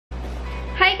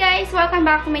Hi guys! Welcome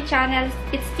back to my channel.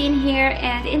 It's Tin here,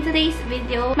 and in today's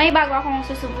video, may bago akong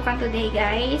susubukan today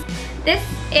guys. This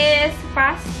is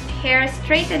fast hair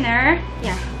straightener.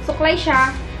 Yeah, suklay siya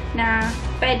na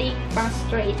pwedeng pang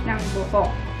straight ng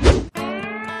buhok.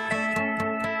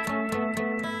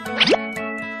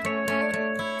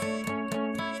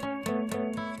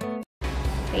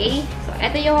 Okay, so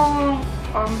ito yung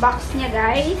box niya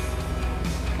guys.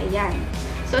 Ayan.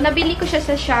 So nabili ko siya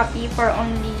sa Shopee for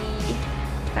only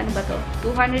ano ba to?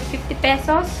 250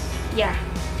 pesos? Yeah.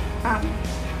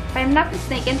 If I'm not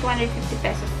mistaken, 250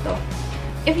 pesos to.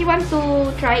 If you want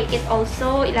to try it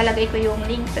also, ilalagay ko yung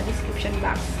link sa description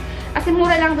box. Kasi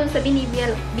mura lang dun sa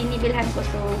binibilhan ko.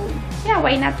 So, yeah,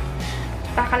 why not?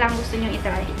 Baka lang gusto nyo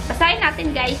itry. Basahin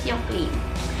natin guys yung claim.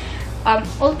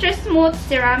 Ultra smooth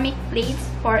ceramic plates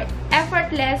for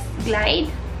effortless glide.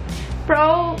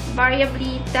 Pro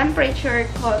variably temperature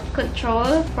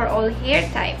control for all hair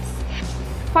types.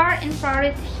 Far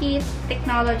infrared heat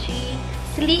technology,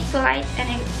 sleek, light, and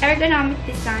ergonomic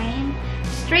design,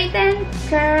 straighten,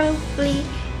 curl, flick,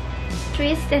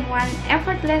 twist, and one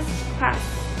effortless pass.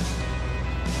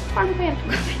 Paano kaya ito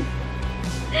gawin?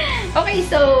 Okay,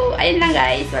 so, ayun lang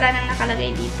guys. Wala nang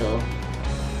nakalagay dito.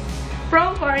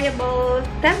 Pro variable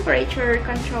temperature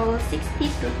control 60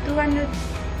 to 230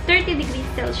 degrees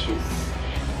Celsius.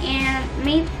 And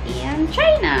made in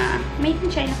China. Made in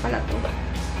China pala to.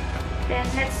 Then,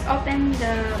 let's open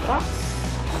the box.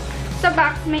 Sa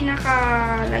box, may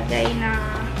nakalagay na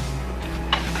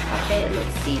okay,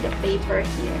 let's see the paper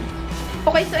here.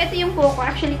 Okay, so ito yung buhok ko.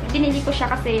 Actually, binili ko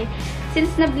siya kasi since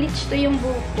na-bleach to yung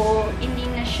buhok ko, hindi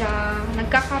na siya,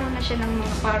 nagkakaroon na siya ng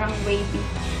mga parang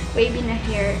wavy na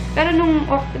hair. Pero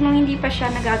nung hindi pa siya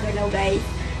nagagalaw, guys,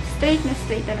 straight na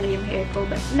straight talaga yung hair ko.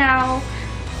 But now,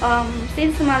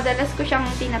 since madalas ko siyang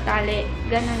tinatali,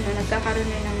 ganun na, nagkakaroon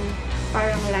na ng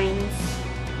parang lines.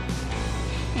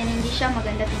 And hindi siya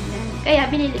maganda tingnan. Kaya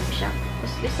binili ko siya.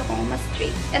 Gusto kong mas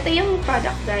straight. Ito yung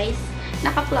product guys.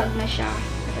 Naka-plug na siya.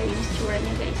 Ito yung tsura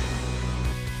niya guys.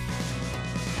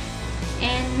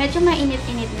 And medyo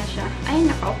mainit-init na siya. Ay,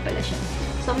 naka-off pala siya.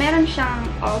 So, meron siyang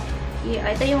off here.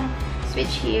 Ito yung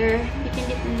switch here.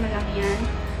 Pipinditin mo lang yan.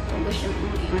 Kung gusto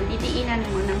mo yun. Didiinan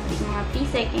mo ng mga 3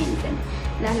 seconds. And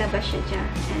lalabas siya dyan.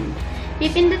 And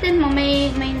pipindutin mo,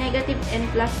 may negative and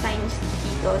plus signs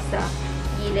dito sa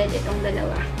gilid, itong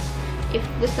dalawa. If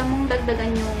gusto mong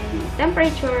dagdagan yung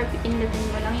temperature, pipindutin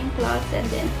mo lang yung plus, and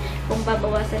then, kung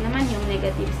babawasan naman yung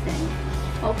negative sign.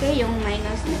 Okay, yung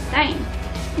minus na sign.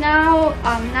 Now,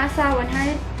 nasa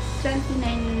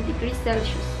 129 degrees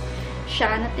Celsius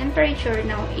siya na temperature.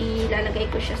 Now, ilalagay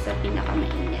ko siya sa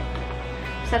pinakamainit.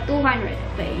 Sa 200.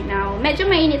 Okay, now, medyo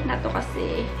mainit na to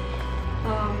kasi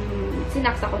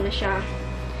sinaksa ko na siya.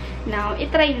 Now,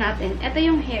 itry natin. Ito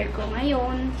yung hair ko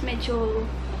ngayon. Medyo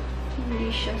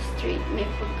hindi siya straight. May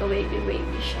pagka-wavy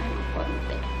siya ng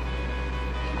konti.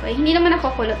 Okay, hindi naman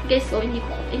ako kulot. Guys, so, hindi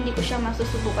ko siya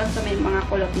masusubukan sa may mga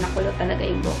kulot na kulot talaga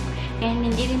yung buhok. And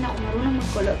hindi rin ako marunong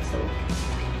magkulot. So,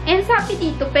 and sabi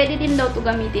dito, pwede din daw ito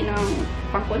gamitin ng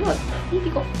pangkulot.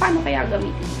 Hindi ko, paano kaya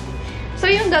gamitin? So,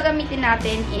 yung gagamitin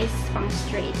natin is pang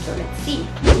straight. So, let's see.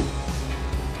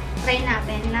 Try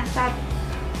natin. Nasa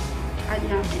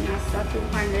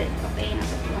 200. Okay,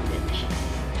 nasa 200 na siya.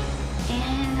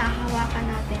 And, hahawakan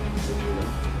natin yung dulo.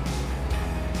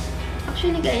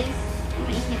 Actually, guys,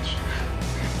 mainit siya.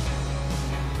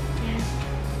 Yan.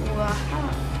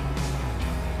 Wow.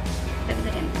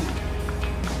 Dagdagan pa na.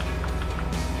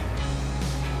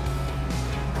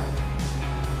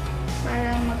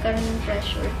 Para magkaroon ng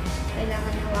pressure,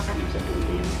 kailangan hawakan mo sa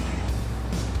dulo yung hair.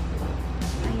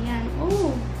 Ayan.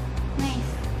 Oh!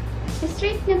 Nice.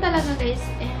 Straight niya talaga guys.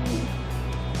 And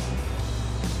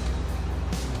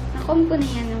nakomb ko na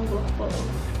yan yung buhok ko.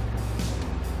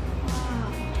 Wow.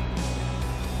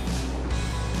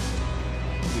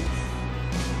 Yes.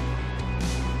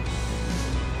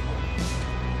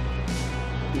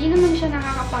 Hindi naman siya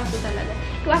nakakapaso talaga.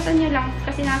 Iwasan nyo lang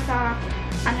kasi nasa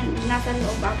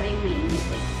loob ata yung mainit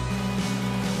eh.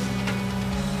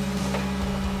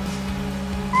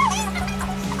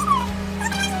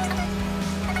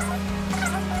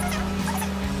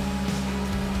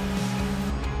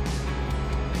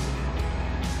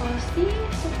 See?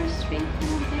 Super straight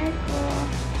na hair ko.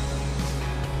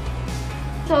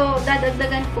 So,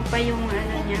 dadagdagan ko pa yung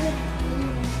niya.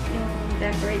 Yung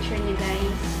temperature niya,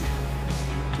 guys.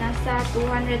 Nasa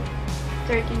 230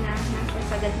 na. Nasa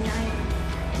sagad niya yung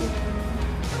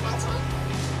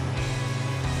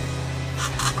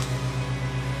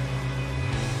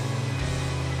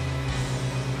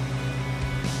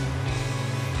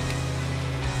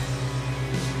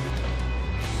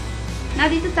Now,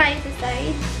 dito tayo sa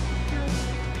side.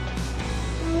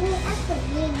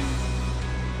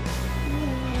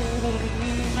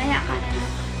 Maya ka na na.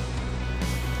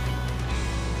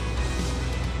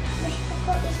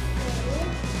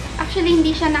 Actually, hindi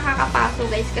siya nakakapaso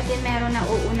guys kasi meron na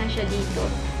uuna siya dito.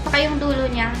 Saka yung dulo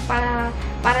niya para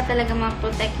talaga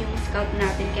ma-protect yung scalp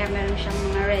natin. Kaya meron siyang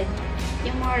mga red.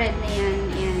 Yung mga red na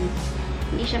yan,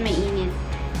 hindi siya mainit.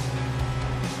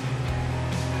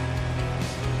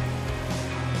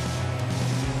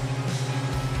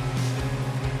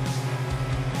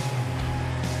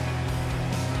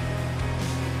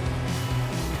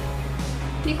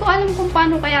 Hindi ko alam kung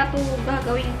paano kaya ito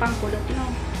gagawin yung pangkulot, no?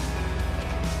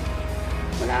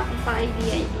 Wala akong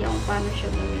pa-idea kung paano siya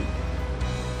gawin.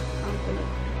 Pangkulot.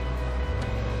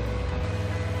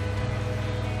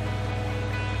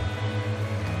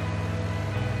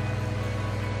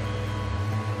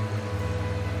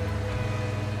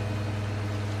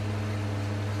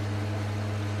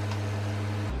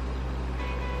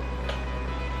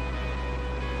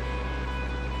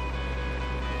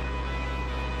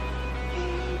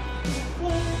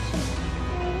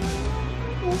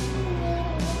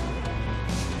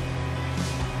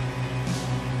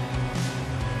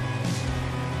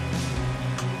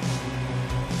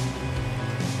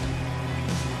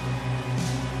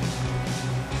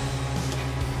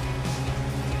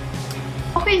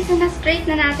 Okay, so na-straight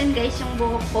na natin guys yung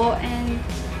buhok ko and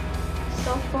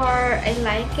so far, I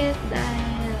like it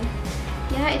dahil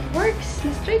yeah, it works.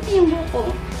 Na-straight na yung buhok ko.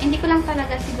 Hindi ko lang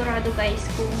talaga sigurado guys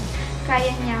kung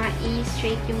kaya niya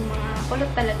i-straight yung mga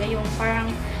kulot talaga, yung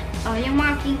parang yung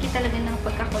mga kinky talaga ng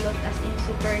pagkakulot as in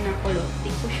super na kulot.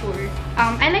 Hindi ko sure.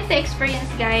 I like the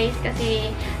experience guys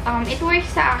kasi it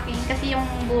works sa akin kasi yung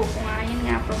buhok ko nga, yun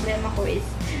nga problema ko is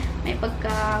may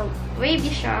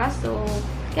pagka-wavy siya. So,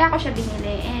 kaya ako siya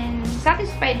binili. And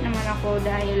satisfied naman ako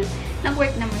dahil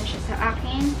nag-work naman siya sa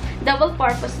akin. Double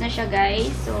purpose na siya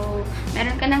guys. So,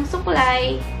 meron ka ng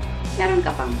suklay, meron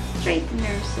ka pang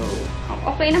straightener. So,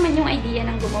 okay naman yung idea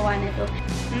ng gumawa na to.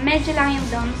 Medyo lang yung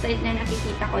downside na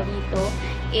nakikita ko dito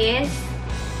is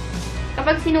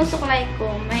kapag sinusuklay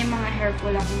ko, may mga hair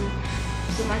pull akong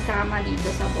sumasama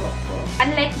dito sa buhok ko.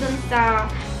 Unlike dun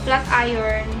sa flat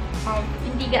iron,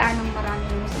 hindi gaanong marami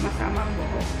yung sumasama ang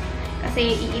buhok.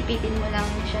 Kasi iipitin mo lang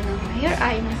siya ng hair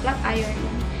iron, ng flat iron.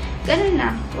 Ganun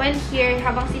na. While here,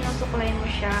 habang sinusuklay mo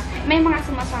siya, may mga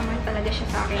sumasama talaga siya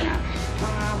sa akin na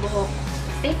mga buhok.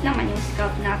 Safe naman yung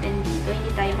scalp natin dito.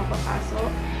 Hindi tayo mapapasok.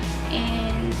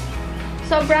 And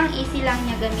sobrang easy lang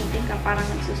niya gamitin ka. Parang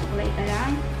nagsusuklay ka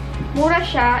lang. Mura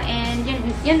siya. And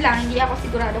yun lang. Hindi ako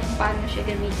sigurado kung paano siya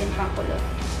gamitin pang kulot.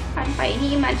 Paano pa?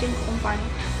 Ini-imagine ko kung paano.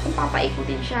 Kung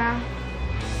papaikutin siya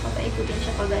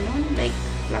pa ganun. Like,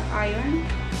 flat iron,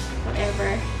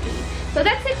 whatever. Okay. So,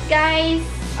 that's it, guys.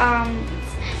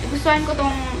 Gustuhan ko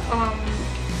tong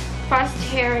fast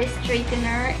hair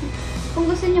straightener. Kung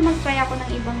gusto niyo mag-try ako ng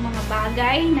ibang mga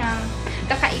bagay na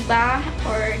kakaiba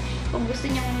or kung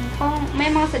gusto niyo, kung may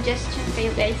mga suggestion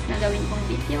kayo, guys, na gawin kong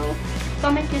video,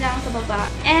 comment niyo lang sa baba.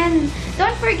 And,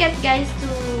 don't forget, guys, to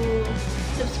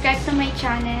subscribe to my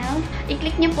channel.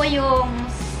 I-click niyo po yung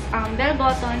bell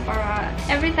button para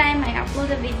every time I upload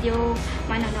a video,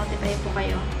 manonotify po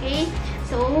kayo. Okay?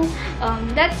 So,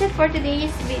 that's it for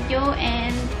today's video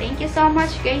and thank you so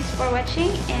much guys for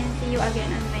watching and see you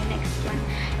again on my next one.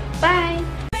 Bye!